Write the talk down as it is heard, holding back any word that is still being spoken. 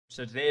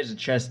So today is a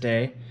chest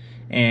day,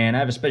 and I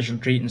have a special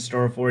treat in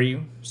store for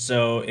you.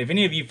 So if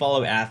any of you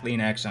follow Athlean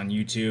X on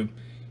YouTube,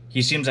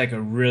 he seems like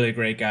a really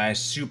great guy,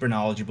 super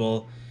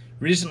knowledgeable.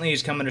 Recently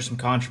he's come under some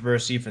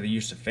controversy for the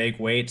use of fake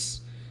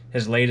weights.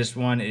 His latest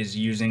one is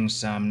using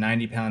some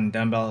 90-pound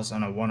dumbbells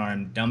on a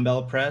one-arm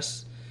dumbbell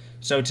press.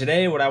 So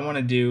today what I want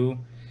to do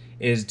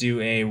is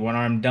do a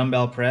one-arm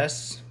dumbbell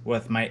press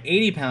with my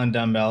 80-pound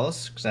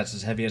dumbbells, because that's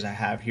as heavy as I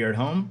have here at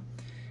home.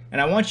 And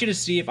I want you to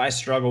see if I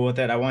struggle with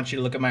it. I want you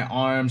to look at my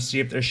arms,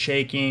 see if they're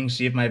shaking,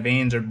 see if my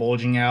veins are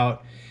bulging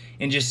out,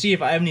 and just see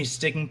if I have any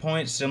sticking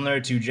points similar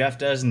to Jeff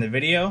does in the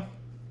video.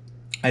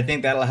 I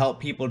think that'll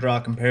help people draw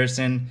a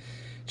comparison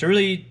to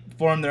really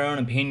form their own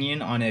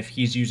opinion on if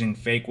he's using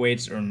fake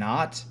weights or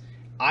not.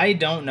 I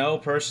don't know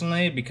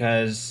personally,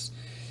 because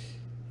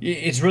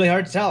it's really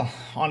hard to tell.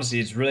 Honestly,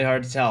 it's really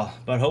hard to tell.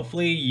 But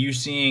hopefully you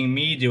seeing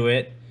me do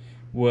it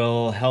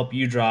will help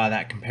you draw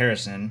that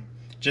comparison.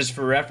 Just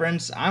for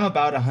reference, I'm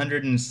about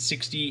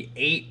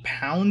 168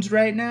 pounds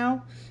right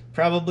now,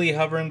 probably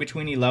hovering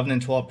between 11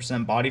 and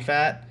 12% body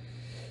fat.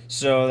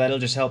 So that'll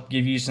just help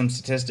give you some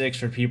statistics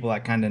for people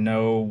that kind of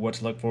know what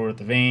to look for with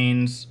the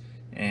veins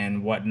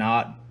and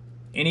whatnot.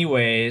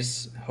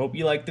 Anyways, hope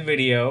you like the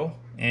video,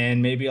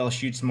 and maybe I'll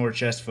shoot some more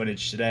chest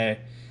footage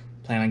today.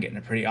 Plan on getting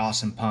a pretty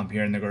awesome pump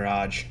here in the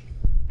garage.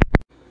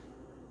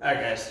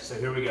 Alright guys, so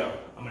here we go.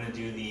 I'm going to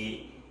do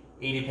the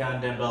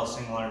 80-pound dumbbell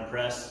single arm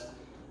press.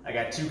 I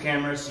got two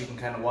cameras so you can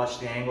kind of watch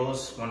the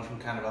angles, one from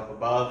kind of up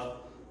above,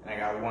 and I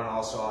got one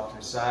also off to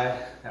the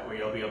side. That way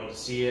you'll be able to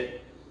see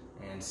it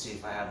and see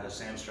if I have the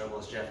same struggle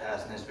as Jeff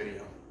has in his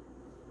video.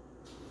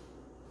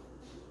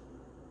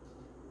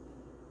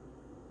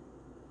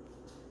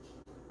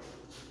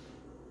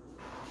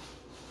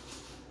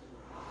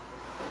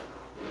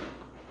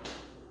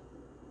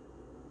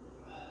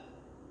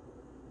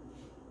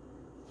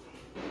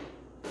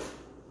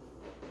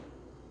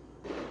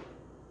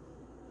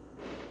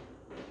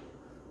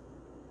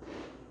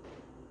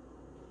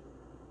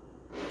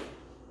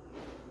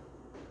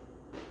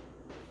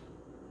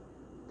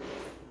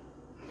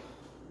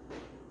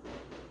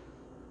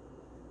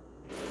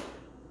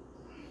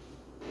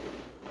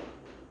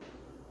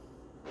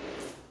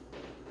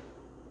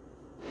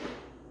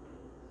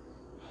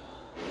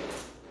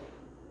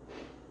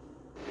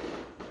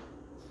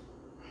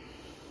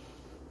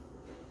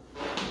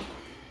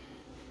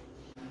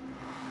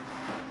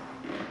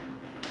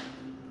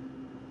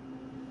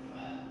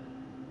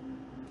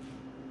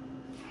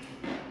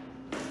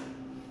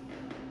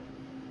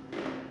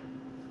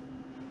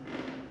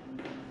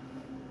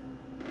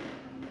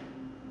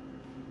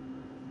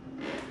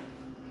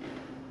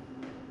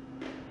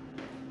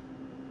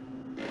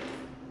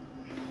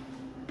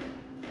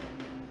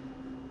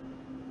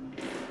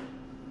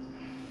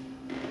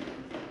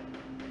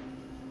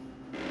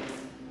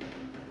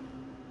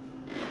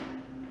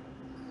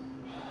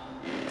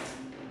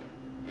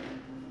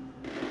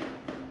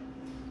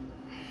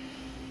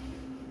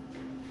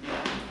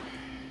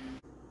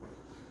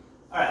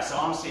 Alright, so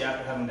honestly,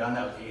 after having done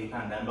that with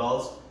 80-pound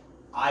dumbbells,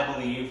 I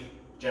believe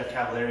Jeff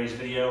Cavallari's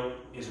video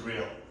is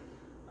real.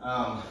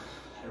 I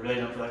really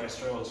don't feel like I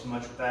struggled too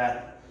much with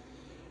that.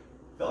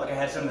 Felt like I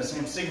had some of the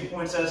same sticking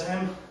points as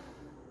him,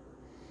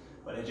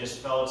 but it just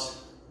felt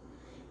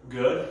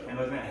good. And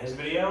looking at his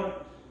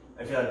video,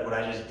 I feel like what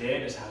I just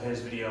did is how his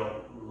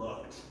video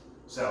looked.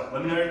 So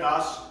let me know your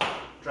thoughts.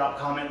 Drop a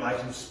comment, like,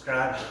 and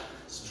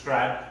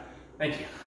subscribe. Thank you.